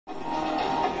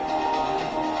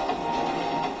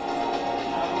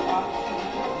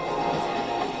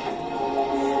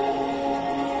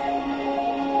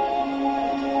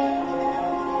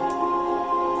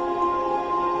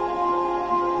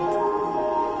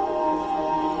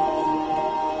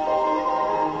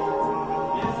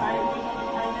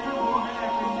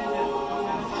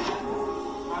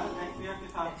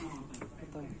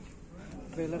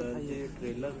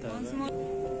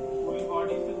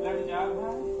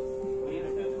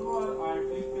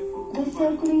The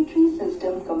circulatory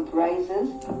system comprises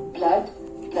blood,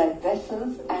 blood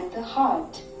vessels and the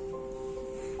heart.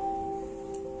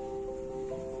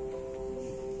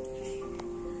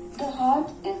 The heart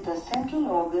is the central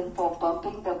organ for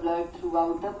pumping the blood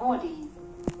throughout the body.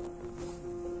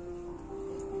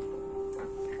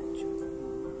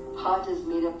 Heart is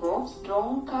made up of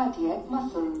strong cardiac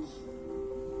muscles.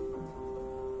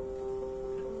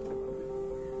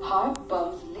 Heart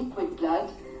pumps liquid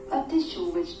blood, a tissue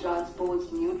which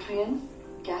transports nutrients,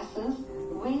 gases,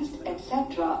 waste,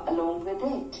 etc. along with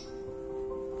it.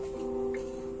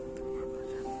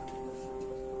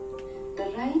 The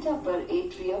right upper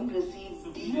atrium receives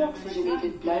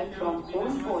deoxygenated blood from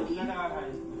whole body,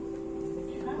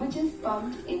 which is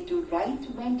pumped into right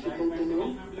ventricle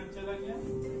below,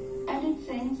 and it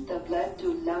sends the blood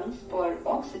to lungs for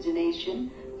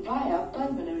oxygenation via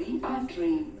pulmonary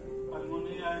artery.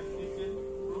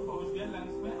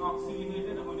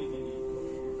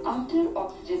 After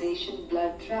oxygenation,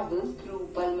 blood travels through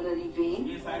pulmonary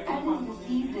vein and is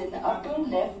received in upper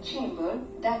left chamber,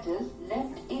 that is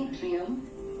left atrium,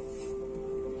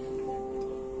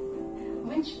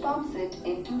 which pumps it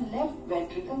into left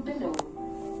ventricle below.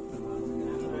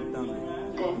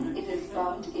 Then it is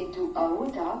pumped into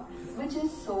aorta, which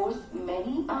is source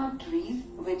many arteries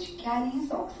which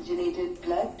carries oxygenated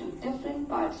blood to different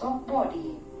parts of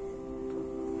body.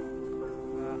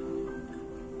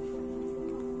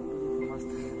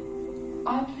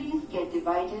 Arteries get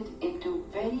divided into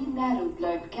very narrow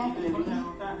blood capillaries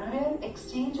where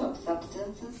exchange of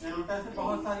substances takes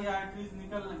place.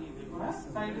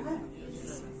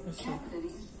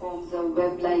 Capillaries forms a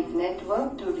web-like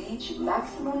network to reach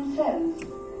maximum cells.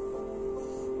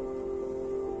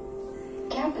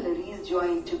 Capillaries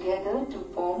join together to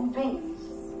form veins.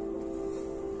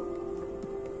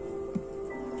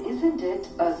 Isn't it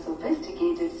a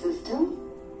sophisticated system?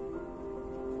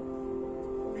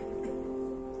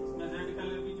 Red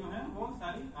colour की जो है वो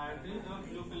सारी arteries और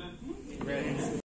blue colour की